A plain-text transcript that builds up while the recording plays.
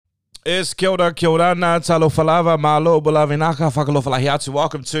It's kia ora, nā talo whalawa, malo, bulavinaka, whakalofalahi atu.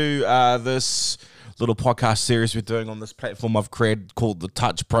 Welcome to this little podcast series we're doing on this platform I've created called The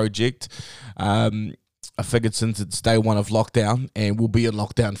Touch Project. I figured since it's day one of lockdown, and we'll be in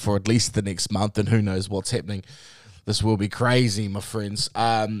lockdown for at least the next month, and who knows what's happening, this will be crazy, my friends.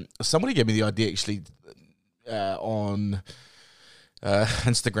 Somebody gave me the idea, actually, on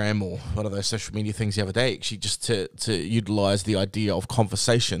Instagram or one of those social media things the other day, actually, just to utilize the idea of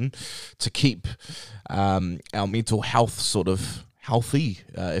conversation to keep our mental health sort of healthy,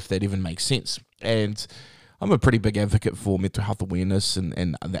 if that even makes sense. And I'm a pretty big advocate for mental health awareness and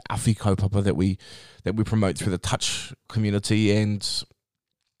the awhi kaupapa that we promote through the touch community. And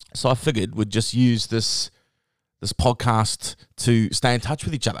so I figured we'd just use this podcast to stay in touch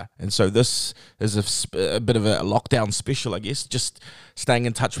with each other. And so this is a bit of a lockdown special, I guess, just staying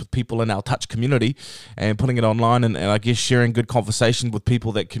in touch with people in our touch community and putting it online, and I guess sharing good conversation with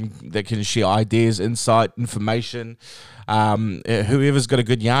people that can share ideas, insight, information, whoever's got a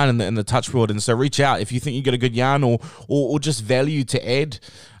good yarn in the touch world. And so reach out if you think you got a good yarn or just value to add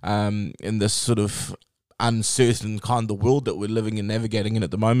in this sort of uncertain kind of world that we're living and navigating in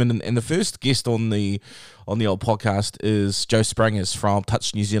at the moment. And the first guest on the old podcast is Joe Sprangers from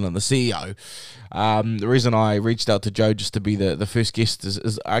Touch New Zealand, the CEO. The reason I reached out to Joe just to be the first guest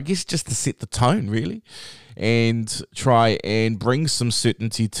is I guess just to set the tone, really, and try and bring some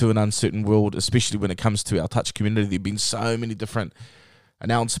certainty to an uncertain world, especially when it comes to our touch community. There have been so many different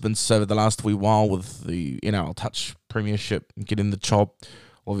announcements over the last wee while with the NRL Touch Premiership getting the chop.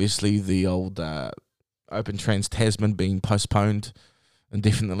 Obviously, the old Open Trans Tasman being postponed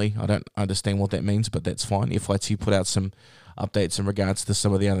indefinitely. I don't understand what that means, but that's fine. FIT put out some updates in regards to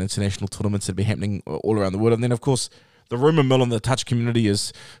some of the other international tournaments that have been happening all around the world. And then, of course, the rumour mill in the touch community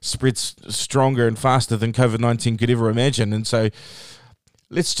is spread stronger and faster than COVID-19 could ever imagine. And so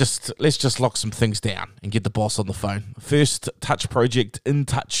let's just lock some things down and get the boss on the phone. First Touch Project In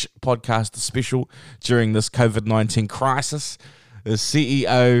Touch podcast special during this COVID-19 crisis is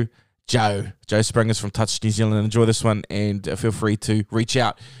CEO Joe Sprangers from Touch New Zealand. Enjoy this one, and feel free to reach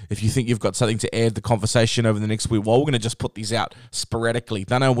out if you think you've got something to add the conversation over the next week. Well, we're going to just put these out sporadically.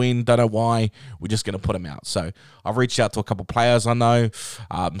 Don't know when, don't know why. We're just going to put them out. So I've reached out to a couple of players I know,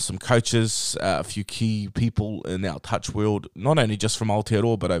 some coaches, a few key people in our touch world, not only just from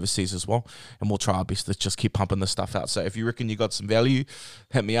Aotearoa but overseas as well. And we'll try our best to just keep pumping this stuff out. So if you reckon you got some value,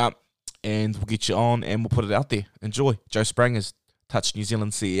 hit me up and we'll get you on and we'll put it out there. Enjoy. Joe Sprangers, Touch New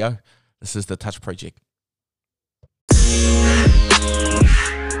Zealand CEO. This is the Touch Project.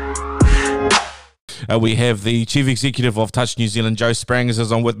 We have the Chief Executive of Touch New Zealand, Joe Sprangers,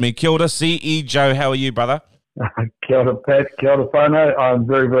 is on with me. Kia ora, CE Joe. How are you, brother? Kia ora, Pat. Kia ora, whānau. I'm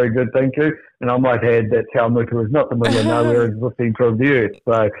very, very good, thank you. And I might add that Taumuku is not the middle of nowhere, it's listening to a view.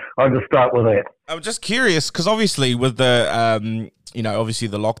 So I'll just start with that. I'm just curious, because obviously with the, obviously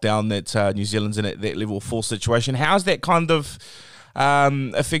the lockdown that New Zealand's in at that level 4 situation, how's that kind of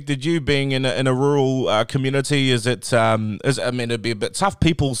affected you being in a rural community? Is it? It'd be a bit tough.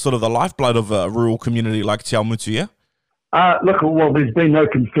 People sort of the lifeblood of a rural community like Te Awamutu, yeah? Well, there's been no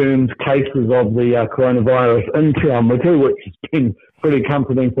confirmed cases of the coronavirus in Te Awamutu, which has been pretty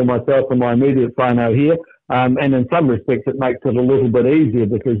comforting for myself and my immediate whānau here. And in some respects, it makes it a little bit easier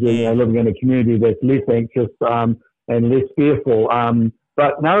because you're living in a community that's less anxious and less fearful.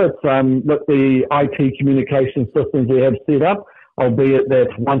 But no, it's the IT communication systems we have set up, albeit that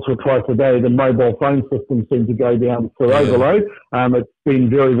once or twice a day the mobile phone systems seem to go down for overload. It's been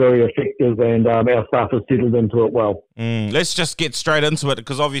very, very effective, and our staff has settled into it well. Let's just get straight into it,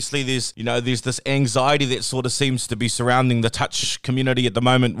 because obviously there's this anxiety that sort of seems to be surrounding the touch community at the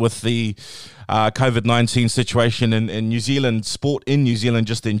moment with the COVID-19 situation in New Zealand, sport in New Zealand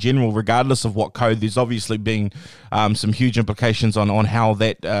just in general, regardless of what code. There's obviously been some huge implications on how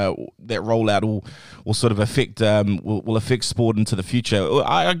that rollout will sort of affect will affect sport into the future.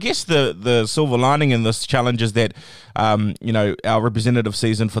 I guess the silver lining in this challenge is that our representative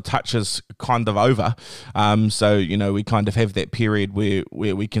season for touch is kind of over. So we kind of have that period where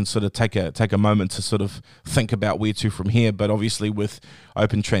we can sort of take a moment to sort of think about where to from here. But obviously with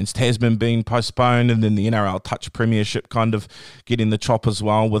Open Trans Tasman being postponed, and then the NRL Touch Premiership kind of getting the chop as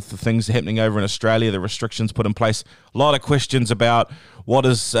well, with the things happening over in Australia, the restrictions put in place. A lot of questions about what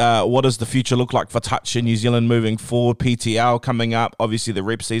does the future look like for touch in New Zealand moving forward. PTL coming up, obviously the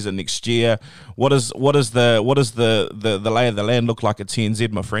rep season next year. What does the lay of the land look like at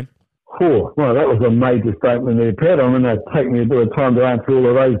TNZ, my friend? Cool. Well, that was a major statement there, Pat. I'm going to take me a bit of time to answer all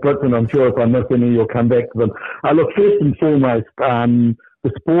of those bits, and I'm sure if I miss any, you'll come back to them. Look, first and foremost,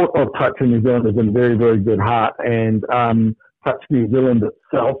 the sport of touch in New Zealand is in very, very good heart, and Touch New Zealand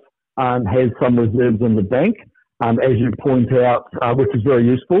itself has some reserves in the bank. As you point out, which is very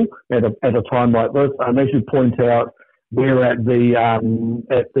useful at a time like this. As you point out, we're at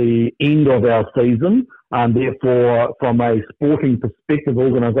the end of our season. Therefore, from a sporting perspective,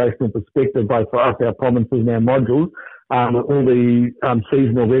 organisational perspective, both for us, our provinces and our modules, all the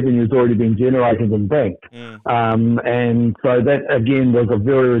seasonal revenue has already been generated and banked. And so that, again, was a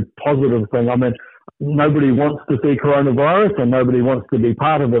very positive thing. I mean, nobody wants to see coronavirus and nobody wants to be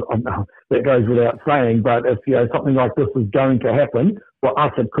part of it. That goes without saying. But if something like this is going to happen, for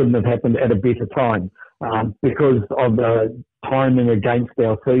us, it couldn't have happened at a better time because of the timing against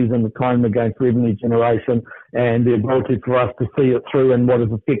our season, the timing against revenue generation, and the ability for us to see it through in what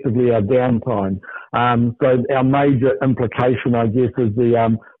is effectively our downtime. So our major implication, I guess, is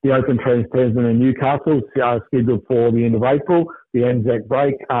the Open Trans-Tasman in Newcastle scheduled for the end of April, the Anzac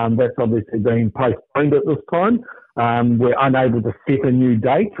break. That's obviously been postponed at this time. We're unable to set a new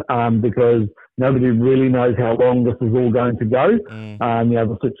date because nobody really knows how long this is all going to go.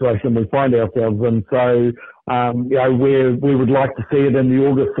 The situation we find ourselves in. So, we would like to see it in the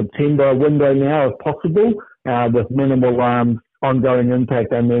August-September window now, if possible, with minimal ongoing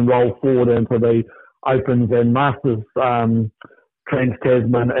impact, and then roll forward into the Opens and Masters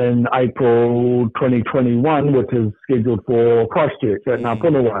Trans-Tasman in April 2021, which is scheduled for Christchurch at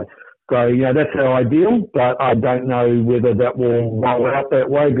Ngāpunawa. So, that's our ideal, but I don't know whether that will roll out that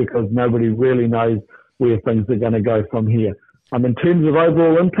way because nobody really knows where things are going to go from here. In terms of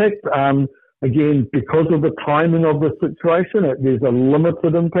overall impact, again, because of the timing of the situation, there's a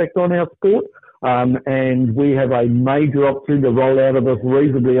limited impact on our sport, and we have a major opportunity to roll out of this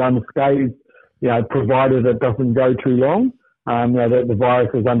reasonably unscathed, provided it doesn't go too long, that the virus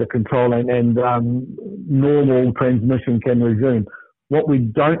is under control and normal transmission can resume. What we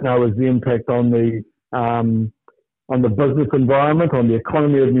don't know is the impact on the business environment, on the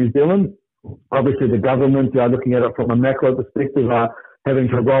economy of New Zealand. Obviously, the government, looking at it from a macro perspective, are having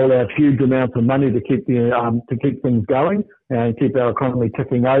to roll out huge amounts of money to keep things going and keep our economy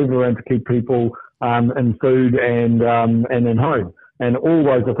ticking over and to keep people in food and in home. And all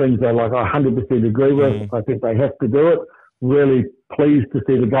those are things that I 100% agree with. I think they have to do it. Really pleased to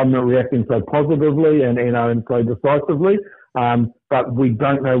see the government reacting so positively and so decisively. But we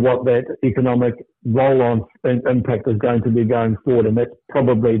don't know what that economic roll-on impact is going to be going forward, and that's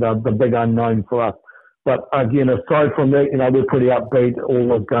probably the big unknown for us. But again, aside from that, we're pretty upbeat.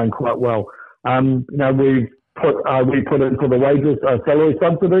 All is going quite well. We put in for the wages salary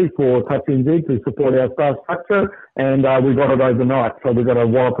subsidy for Touch NZ to support our staff structure, and we got it overnight. So we got a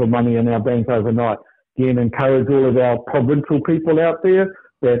wallop of money in our bank overnight. Again, encourage all of our provincial people out there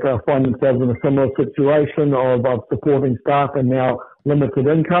that find themselves in a similar situation of supporting staff and now limited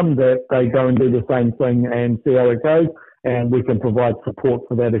income, that they go and do the same thing and see how it goes, and we can provide support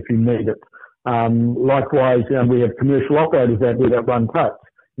for that if you need it. Likewise, we have commercial operators out there that run Touch.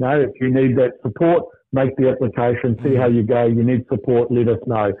 If you need that support, make the application, see how you go. You need support, let us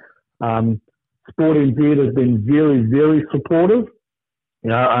know. Sport NZ has been very, very supportive.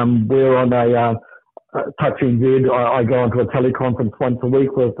 We're on a Touch NZ. I go onto a teleconference once a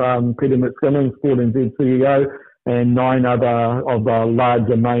week with Peter McSkinnon, Sport NZ CEO, and 9 other of the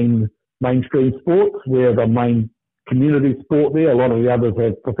larger mainstream sports. We're the main community sport there. A lot of the others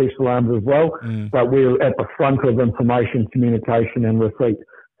have professional arms as well, but we're at the front of information, communication and receipt.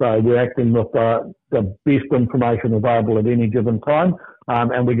 So we're acting with the best information available at any given time,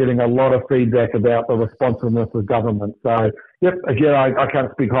 and we're getting a lot of feedback about the responsiveness of government. So, again, I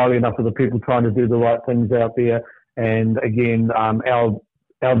can't speak highly enough of the people trying to do the right things out there, and again,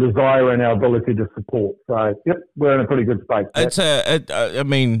 our desire and our ability to support. So, we're in a pretty good space. That's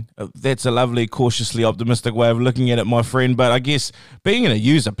a lovely, cautiously optimistic way of looking at it, my friend. But I guess being in a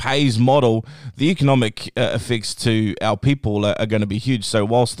user pays model, the economic effects to our people are going to be huge. So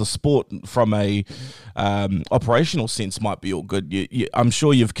whilst the sport from a operational sense might be all good, I'm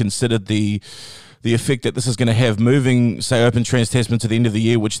sure you've considered the effect that this is going to have moving, say, Open Trans-Tasman to the end of the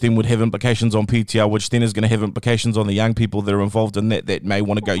year, which then would have implications on PTR, which then is going to have implications on the young people that are involved in that may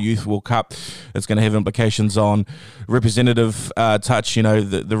want to go Youth World Cup. It's going to have implications on representative Touch.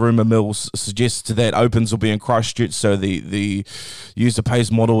 The rumour mills suggests that Opens will be in Christchurch, so the user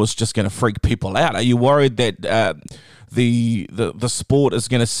pays model is just going to freak people out. Are you worried that the sport is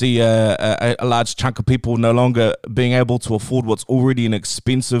going to see a large chunk of people no longer being able to afford what's already an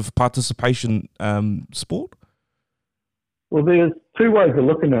expensive participation sport? Well, there's 2 ways of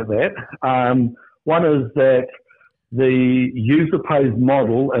looking at that. One is that the user pays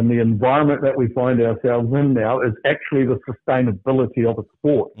model and the environment that we find ourselves in now is actually the sustainability of a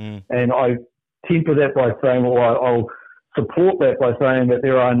sport. And I temper that by saying, well, I'll support that by saying that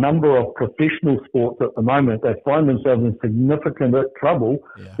there are a number of professional sports at the moment that find themselves in significant trouble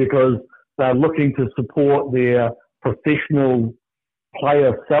because they're looking to support their professional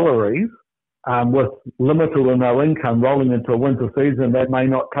player salaries with limited or no income rolling into a winter season that may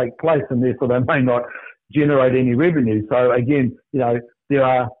not take place, and therefore they may not generate any revenue. So again,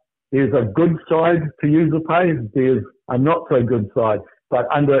 there's a good side to user pay, there's a not so good side. But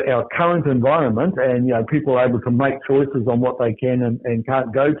under our current environment, and people are able to make choices on what they can and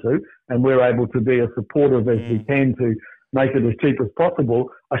can't go to, and we're able to be as supportive as we can to make it as cheap as possible,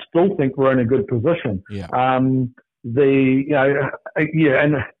 I still think we're in a good position. And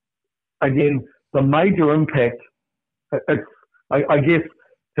again, the major impact, I guess,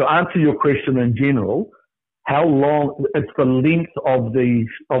 to answer your question in general, how long, it's the length of the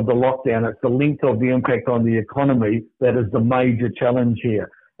lockdown, it's the length of the impact on the economy that is the major challenge here.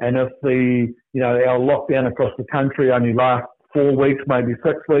 And if our lockdown across the country only lasts 4 weeks, maybe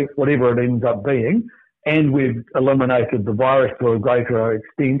 6 weeks, whatever it ends up being, and we've eliminated the virus to a greater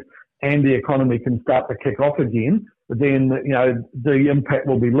extent, and the economy can start to kick off again, then the impact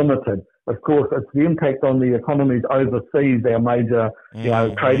will be limited. Of course, it's the impact on the economies overseas, our major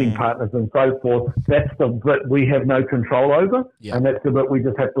trading partners and so forth. That's the bit we have no control over, and that's the bit we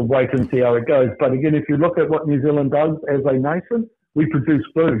just have to wait and see how it goes. But again, if you look at what New Zealand does as a nation, we produce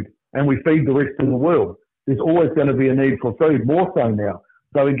food and we feed the rest of the world. There's always going to be a need for food, more so now.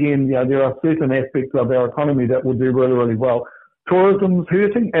 So again, there are certain aspects of our economy that will do really, really well. Tourism's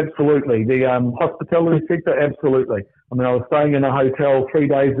hurting? Absolutely. The hospitality sector? Absolutely. I mean, I was staying in a hotel 3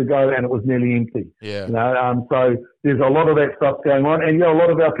 days ago and it was nearly empty. So there's a lot of that stuff going on. And, a lot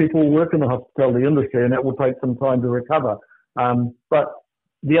of our people work in the hospitality industry and that will take some time to recover. But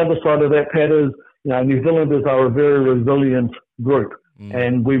the other side of that, Pat, is, New Zealanders are a very resilient group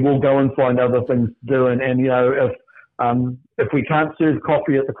and we will go and find other things to do. And if we can't serve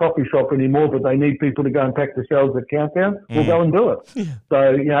coffee at the coffee shop anymore, but they need people to go and pack the shelves at Countdown, we'll go and do it.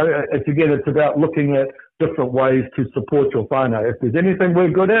 So, it's about looking at different ways to support your whānau. If there's anything we're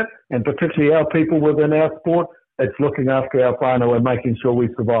good at, and particularly our people within our sport, it's looking after our whānau and making sure we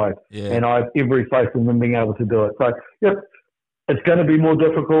survive. And I have every faith in them being able to do it. So, it's going to be more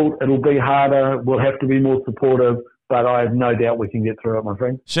difficult. It'll be harder. We'll have to be more supportive. But I have no doubt we can get through it, my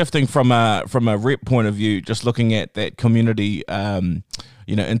friend. Shifting from a rep point of view, just looking at that community,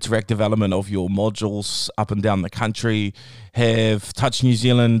 interactive element of your modules up and down the country, have Touch New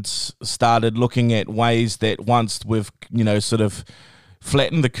Zealand started looking at ways that once we've, sort of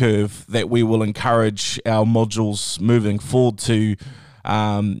flattened the curve, that we will encourage our modules moving forward to,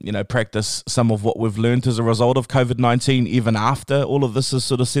 practice some of what we've learned as a result of COVID-19, even after all of this has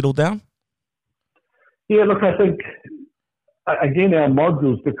sort of settled down? Yeah, look, I think, again, our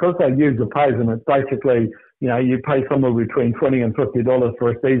modules, because they use the pays, and it's basically, you pay somewhere between $20 and $50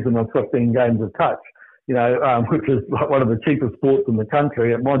 for a season of 15 games of touch, which is like one of the cheapest sports in the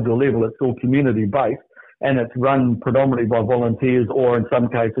country. At module level, it's all community-based, and it's run predominantly by volunteers or, in some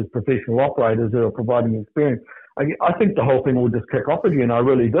cases, professional operators who are providing experience. I think the whole thing will just kick off again. I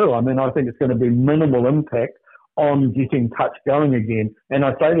really do. I mean, I think it's going to be minimal impact on getting touch going again. And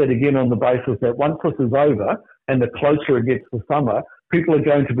I say that again on the basis that once this is over and the closer it gets to summer, people are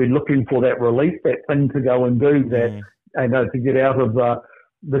going to be looking for that relief, that thing to go and do that, to get out of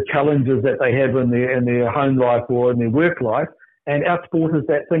the challenges that they have in their home life or in their work life. And our sport is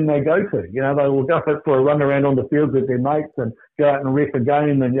that thing they go to. They will go for a run around on the fields with their mates and go out and ref a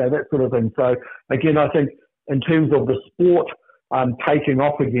game and that sort of thing. So again, I think in terms of the sport taking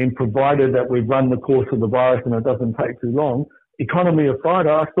off again, provided that we've run the course of the virus and it doesn't take too long, economy aside,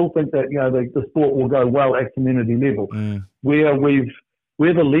 I still think that the sport will go well at community level. Where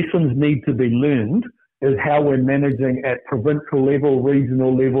the lessons need to be learned is how we're managing at provincial level,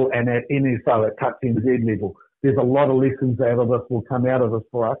 regional level, and at NSO, at Touch NZ level. There's a lot of lessons out of this will come out of this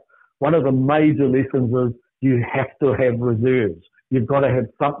for us. One of the major lessons is you have to have reserves. You've got to have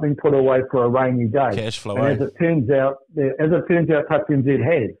something put away for a rainy day. Cash flow. And as it turns out, Touch NZ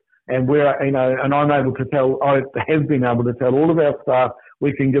has. And and I have been able to tell all of our staff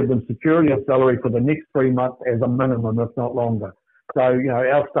we can give them security of salary for the next 3 months as a minimum, if not longer. So,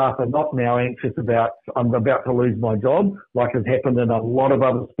 our staff are not now anxious about, I'm about to lose my job, like has happened in a lot of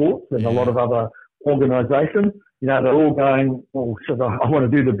other sports and a lot of other organisations. They're all going, well, I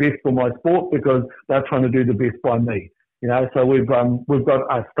want to do the best for my sport because they're trying to do the best by me. So we've got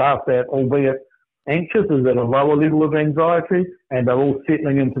a staff that, albeit anxious, is at a lower level of anxiety, and they're all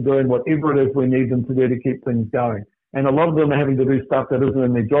settling into doing whatever it is we need them to do to keep things going. And a lot of them are having to do stuff that isn't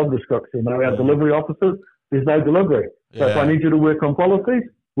in their job description. Our delivery officers, there's no delivery. So if I need you to work on policies,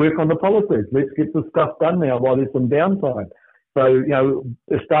 work on the policies. Let's get this stuff done now while there's some downtime. So,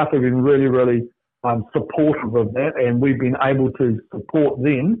 the staff have been really, really supportive of that, and we've been able to support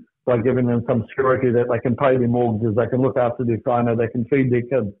them by giving them some security that they can pay their mortgages, they can look after their whānau, they can feed their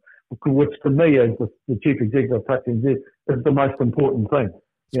kids, which to me, as the Chief Executive of Touch NZ, is the most important thing.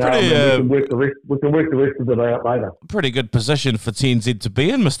 We can work the rest of the day out later. Pretty good position for TNZ to be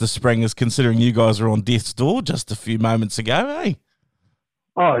in, Mr. Springers, considering you guys are on death's door just a few moments ago, eh?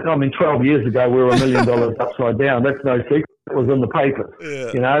 Oh, 12 years ago, we were $1 million upside down. That's no secret. It was in the papers,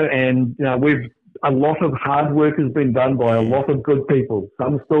 and a lot of hard work has been done by a lot of good people.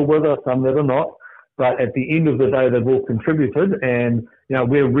 Some still with us, some that are not. But at the end of the day, they've all contributed, and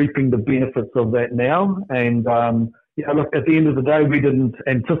we're reaping the benefits of that now. And look, at the end of the day, we didn't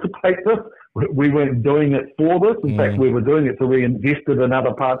anticipate this. We weren't doing it for this. In fact, we were doing it to reinvest it in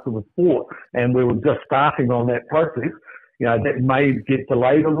other parts of the sport, and we were just starting on that process. That may get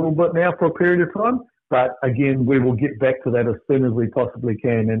delayed a little bit now for a period of time, but again, we will get back to that as soon as we possibly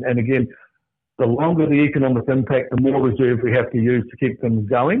can. And again, the longer the economic impact, the more reserve we have to use to keep things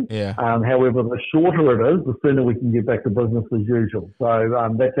going. Yeah. However, the shorter it is, the sooner we can get back to business as usual. So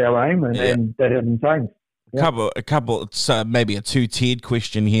that's our aim, and that hasn't changed. Yeah. A couple. It's maybe a two-tiered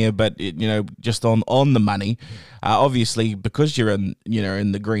question here, but just on the money. Obviously, because you're in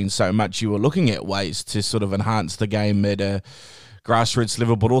the green so much, you were looking at ways to sort of enhance the game at a grassroots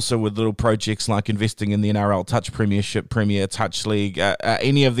level, but also with little projects like investing in the NRL Touch Premiership, Premier Touch League. Are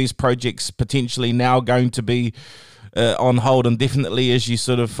any of these projects potentially now going to be on hold indefinitely as you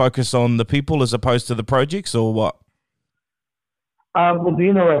sort of focus on the people as opposed to the projects, or what? Well, the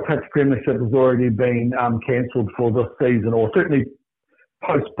NRL Touch Premiership has already been cancelled for this season, or certainly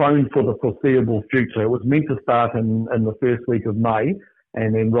postponed for the foreseeable future. It was meant to start in the first week of May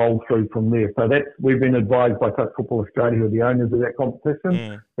and then roll through from there. So we've been advised by Touch Football Australia, who are the owners of that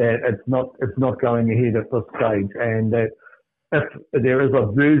competition, that it's not going ahead at this stage, and that if there is a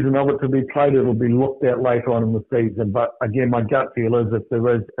version of it to be played, it'll be looked at later on in the season. But again, my gut feel is if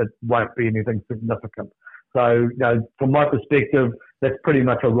there is, it won't be anything significant. So, from my perspective, that's pretty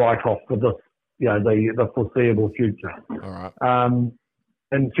much a write-off for this, the foreseeable future. All right.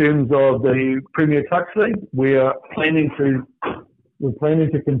 In terms of the Premier Touch League, we're planning to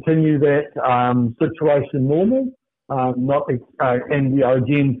continue that situation normal.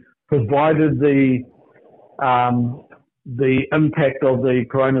 Again, provided the impact of the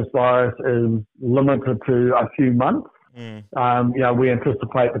coronavirus is limited to a few months. We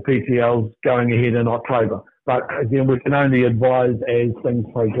anticipate the PTLs going ahead in October. But again, we can only advise as things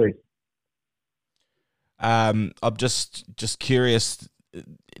progress. I'm just curious,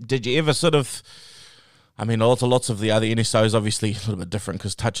 did you ever sort of, lots of the other NSOs obviously a little bit different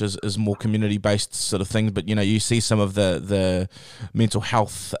because Touch is more community-based sort of things, but, you see some of the mental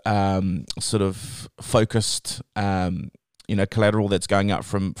health sort of focused collateral that's going out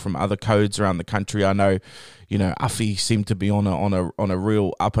from other codes around the country. I know, Uffy seemed to be on a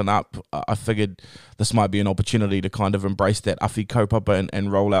real up and up. I figured this might be an opportunity to kind of embrace that Uffy kaupapa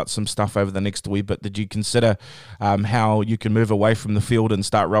and roll out some stuff over the next wee bit. Did you consider how you can move away from the field and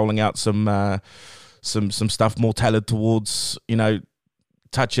start rolling out some stuff more tailored towards,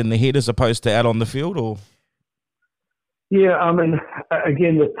 touch in the head as opposed to out on the field, or? Yeah,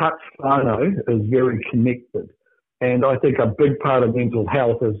 again, the touch whānau is very connected. And I think a big part of mental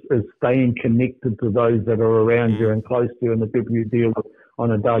health is staying connected to those that are around you and close to you and the people you deal with on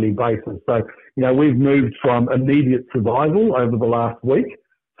a daily basis. So, we've moved from immediate survival over the last week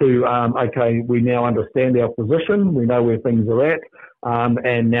to, we now understand our position, we know where things are at,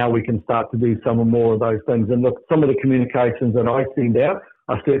 and now we can start to do some more of those things. And look, some of the communications that I send out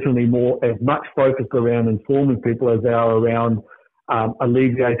are certainly as much focused around informing people as they are around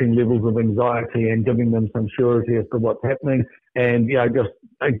alleviating levels of anxiety and giving them some surety as to what's happening, and just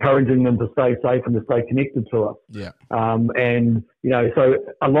encouraging them to stay safe and to stay connected to us. Yeah. So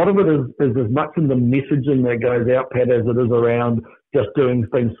a lot of it is as much in the messaging that goes out, Pat, as it is around just doing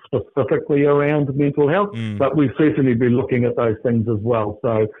things specifically around mental health. But we've certainly been looking at those things as well.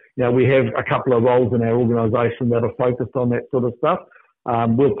 So we have a couple of roles in our organisation that are focused on that sort of stuff.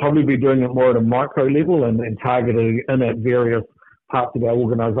 We'll probably be doing it more at a micro level and targeting in at various parts of our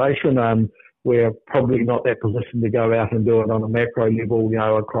organisation. We're probably not that position to go out and do it on a macro level,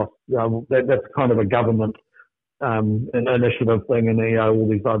 across, that's kind of a government an initiative thing, and all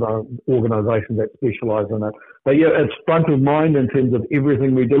these other organisations that specialise in it. But it's front of mind in terms of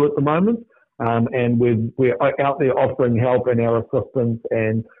everything we do at the moment, and we're out there offering help and our assistance,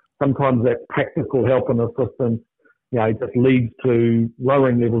 and sometimes that practical help and assistance, just leads to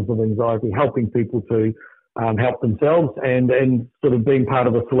lowering levels of anxiety, helping people to help themselves and sort of being part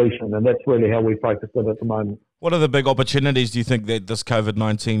of a solution. And that's really how we focus it at the moment. What are the big opportunities do you think that this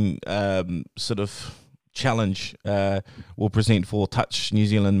COVID-19 sort of challenge will present for Touch New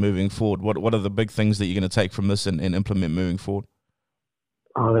Zealand moving forward? What are the big things that you're going to take from this and implement moving forward?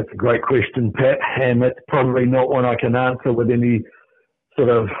 Oh, that's a great question, Pat, and that's probably not one I can answer with any sort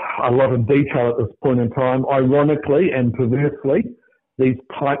of a lot of detail at this point in time. Ironically and perversely, these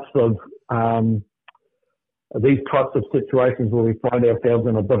types of situations where we find ourselves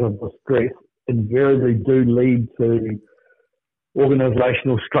in a bit of distress invariably do lead to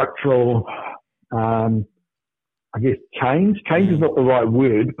organisational, structural, I guess change. Change is not the right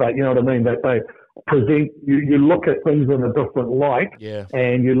word, but you know what I mean. That they present you look at things in a different light,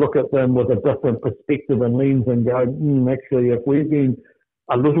 and you look at them with a different perspective and lens, and go, actually, if we've been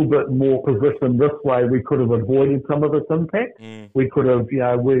a little bit more positioned this way, we could have avoided some of this impact. We could have,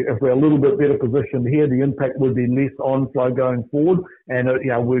 if we're a little bit better positioned here, the impact would be less on flow going forward, and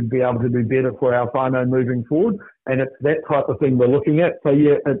we'd be able to do better for our whānau moving forward. And it's that type of thing we're looking at. So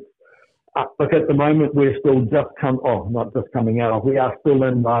it's look, at the moment we're still not just coming out of. We are still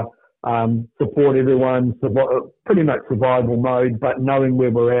in support everyone, pretty much survival mode, but knowing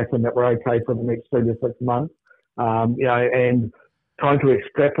where we're at and that we're okay for the next 3 to 6 months, and trying to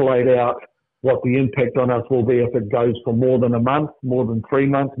extrapolate out what the impact on us will be if it goes for more than a month, more than 3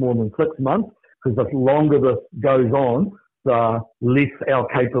 months, more than 6 months, because the longer this goes on, the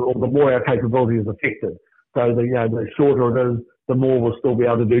more our capability is affected. So the shorter it is, the more we'll still be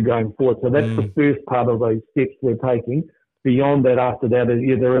able to do going forward. So that's the first part of those steps we're taking. Beyond that, after that,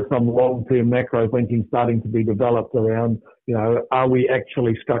 there is some long-term macro thinking starting to be developed around, are we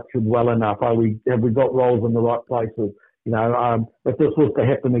actually structured well enough? Have we got roles in the right places? If this was to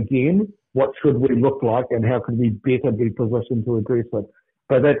happen again, what should we look like and how could we better be positioned to address it?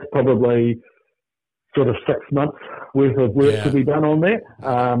 But that's probably sort of 6 months worth of work to be done on that.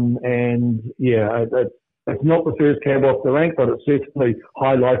 It's not the first cab off the rank, but it's certainly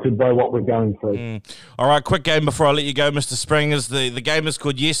highlighted by what we're going through. All right, quick game before I let you go, Mr. Springers. The game is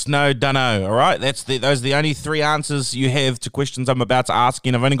called Yes, No, Dunno. All right, those are the only 3 answers you have to questions I'm about to ask you,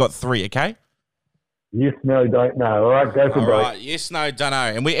 and I've only got 3, okay? Yes, no, don't know. All right, go for broke. All right, yes, no,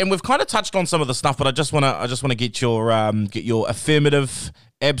 dunno. And we've kind of touched on some of the stuff, but I just want to get your affirmative,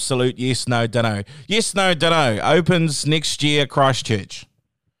 absolute yes, no, dunno. Yes, no, dunno. Opens next year, Christchurch.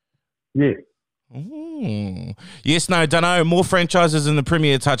 Yes. Ooh. Yes, no, dunno. More franchises in the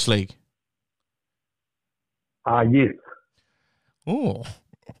Premier Touch League. Yes. Oh.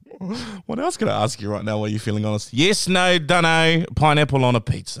 What else can I ask you right now while you're feeling honest? Yes, no, dunno. Pineapple on a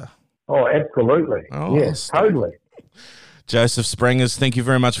pizza. Oh, absolutely. Oh, yes, totally. Joseph Springers, thank you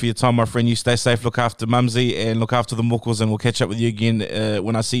very much for your time, my friend. You stay safe, look after Mumsy, and look after the Mookles, and we'll catch up with you again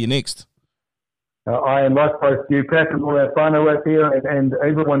when I see you next. I am likewise to you, Pat, and all our whānau out there, and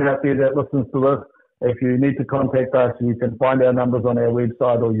everyone out there that listens to this. If you need to contact us, you can find our numbers on our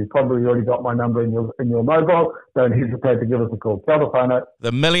website, or you've probably already got my number in your mobile. Don't hesitate to give us a call. Kia ora whānau.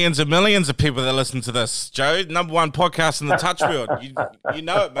 The millions and millions of people that listen to this, Joe, #1 podcast in the touch world. You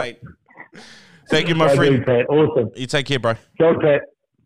know it, mate. Thank you, my friend. Pat. Awesome. You take care, bro. Ciao, Pat.